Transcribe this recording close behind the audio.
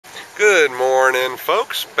Good morning,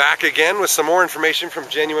 folks. Back again with some more information from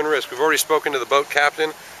Genuine Risk. We've already spoken to the boat captain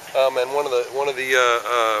and one of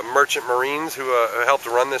the merchant marines who helped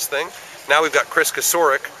run this thing. Now we've got Chris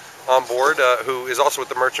Kocourek on board, who is also with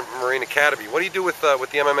the Merchant Marine Academy. What do you do with the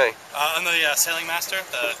MMA? I'm the sailing master,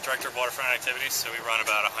 the director of waterfront activities. So we run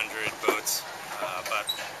about 100 boats.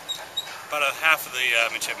 About half of the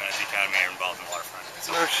midshipmen at the academy are involved in waterfront.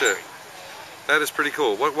 So no shit. That is pretty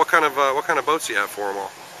cool. What kind of boats do you have for them all?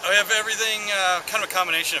 We have everything, kind of a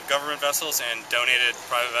combination of government vessels and donated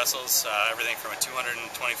private vessels. Everything from a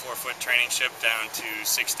 224-foot training ship down to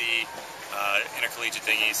 60 intercollegiate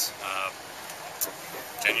dinghies.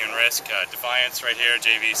 Genuine Risk, Defiance right here,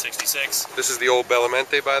 JV66. This is the old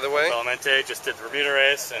Bellamente, by the way. Bellamente just did the Bermuda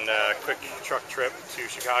race and a quick truck trip to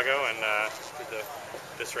Chicago and did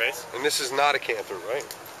this race. And this is not a canter,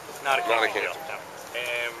 right? Not a canter. No.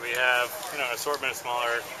 And we have an assortment of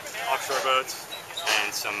smaller offshore boats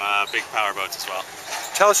and some big power boats as well.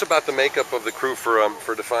 Tell us about the makeup of the crew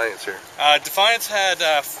for Defiance here. Defiance had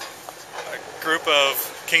a group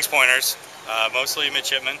of Kings Pointers, mostly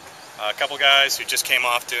midshipmen. A couple guys who just came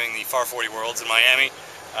off doing the Far 40 Worlds in Miami,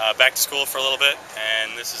 back to school for a little bit,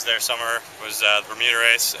 and this is their summer. Was the Bermuda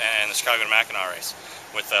race and the Chicago to Mackinac race,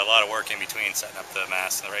 with a lot of work in between setting up the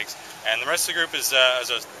masts and the rigs. And the rest of the group is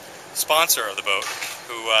a sponsor of the boat,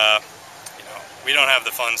 who we don't have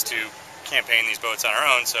the funds to campaign these boats on our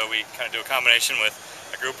own, so we kind of do a combination with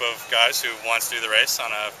a group of guys who wants to do the race on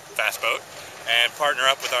a fast boat and partner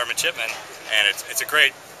up with our midshipmen, and it's a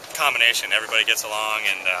great combination. Everybody gets along,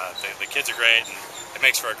 and the kids are great, and it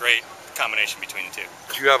makes for a great combination between the two.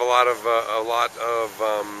 Do you have a lot of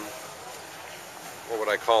what would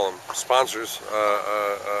I call them? Sponsors,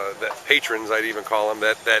 that patrons, I'd even call them,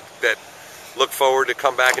 that look forward to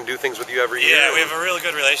come back and do things with you every year? Yeah, we have a really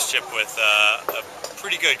good relationship with a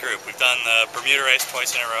pretty good group. We've done the Bermuda race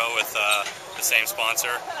twice in a row with the same sponsor,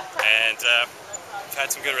 and we've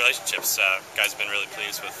had some good relationships. Guys have been really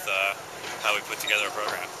pleased with how we put together a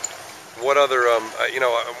program. What other,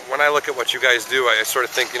 when I look at what you guys do, I sort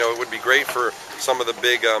of think, it would be great for some of the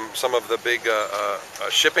big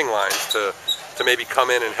shipping lines to maybe come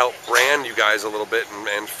in and help brand you guys a little bit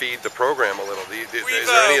and feed the program a little. Is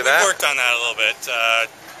there any of that? We've worked on that a little bit. I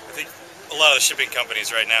think a lot of the shipping companies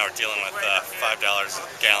right now are dealing with $5 a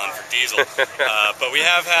gallon for diesel. But we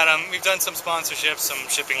have had we've done some sponsorships, some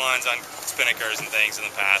shipping lines on spinnakers and things in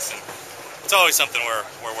the past, and it's always something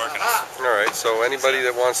we're working on. All right. So anybody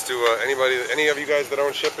that wants to, any of you guys that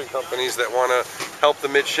own shipping companies that want to help the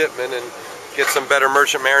midshipmen and get some better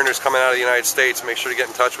merchant mariners coming out of the United States, make sure to get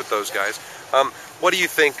in touch with those guys. What do you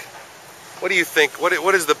think? What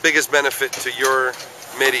is the biggest benefit to your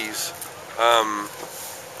middies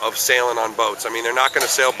of sailing on boats? I mean, they're not going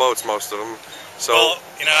to sail boats, most of them. So, well,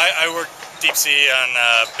 I worked deep sea on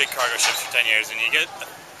big cargo ships for 10 years, and you get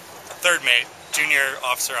a third mate, junior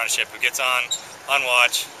officer on a ship, who gets on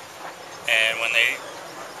watch, and when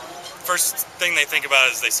first thing they think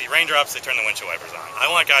about is they see raindrops, they turn the windshield wipers on.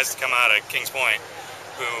 I want guys to come out of Kings Point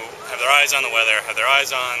who have their eyes on the weather, have their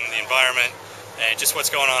eyes on the environment, and just what's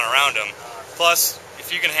going on around them. Plus, if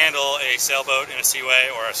you can handle a sailboat in a seaway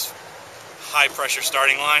or a high-pressure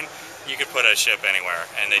starting line, you could put a ship anywhere,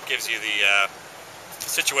 and it gives you the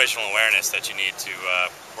situational awareness that you need to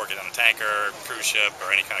work it on a tanker, cruise ship,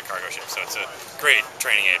 or any kind of cargo ship. So it's a great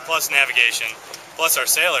training aid. Plus navigation, plus our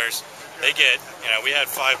sailors, they get, we had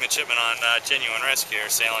 5 midshipmen on Genuine Risk here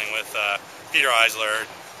sailing with Peter Eisler,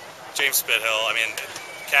 James Spithill. I mean,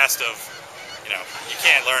 cast of, you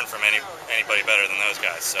can't learn from anybody better than those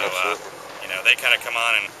guys. So, they kind of come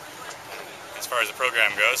on, and as far as the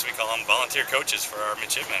program goes, we call them volunteer coaches for our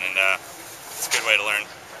midshipmen, and it's a good way to learn.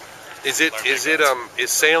 Is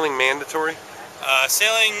sailing mandatory?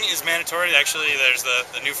 Sailing is mandatory. Actually, there's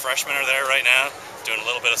the new freshmen are there right now, doing a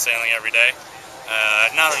little bit of sailing every day.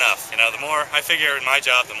 Not enough. The more I figure in my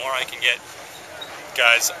job, the more I can get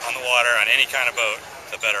guys on the water on any kind of boat,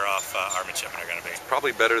 the better off our midshipmen are going to be.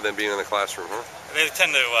 Probably better than being in the classroom, huh? They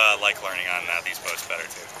tend to like learning on these boats better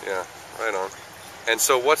too. Yeah, right on. And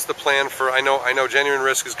so, what's the plan for? I know Genuine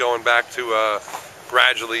Risk is going back to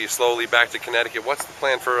gradually, slowly back to Connecticut. What's the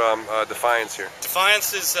plan for Defiance here?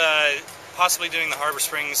 Defiance is possibly doing the Harbor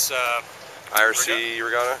Springs IRC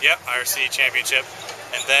regatta? Yep, IRC championship.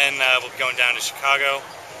 And then we'll be going down to Chicago,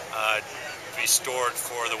 be stored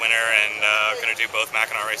for the winter, and going to do both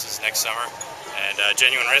Mackinac races next summer. And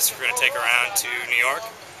Genuine Risk, we're going to take around to New York.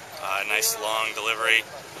 Nice long delivery.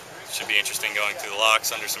 Should be interesting going through the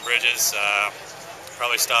locks, under some bridges.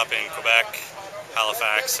 Probably stop in Quebec,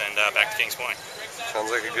 Halifax, and back to Kings Point. Sounds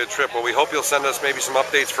like a good trip. Well, we hope you'll send us maybe some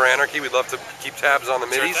updates for Anarchy. We'd love to keep tabs on the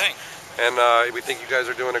middies. Sure thing. and we think you guys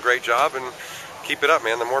are doing a great job, and keep it up,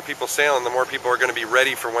 man. The more people sailing, the more people are going to be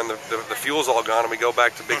ready for when the fuel's all gone and we go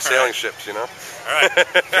back to big sailing ships, you know? All right.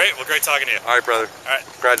 Great. Well, great talking to you. All right, brother. All right.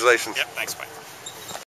 Congratulations. Yep. Thanks. Bye.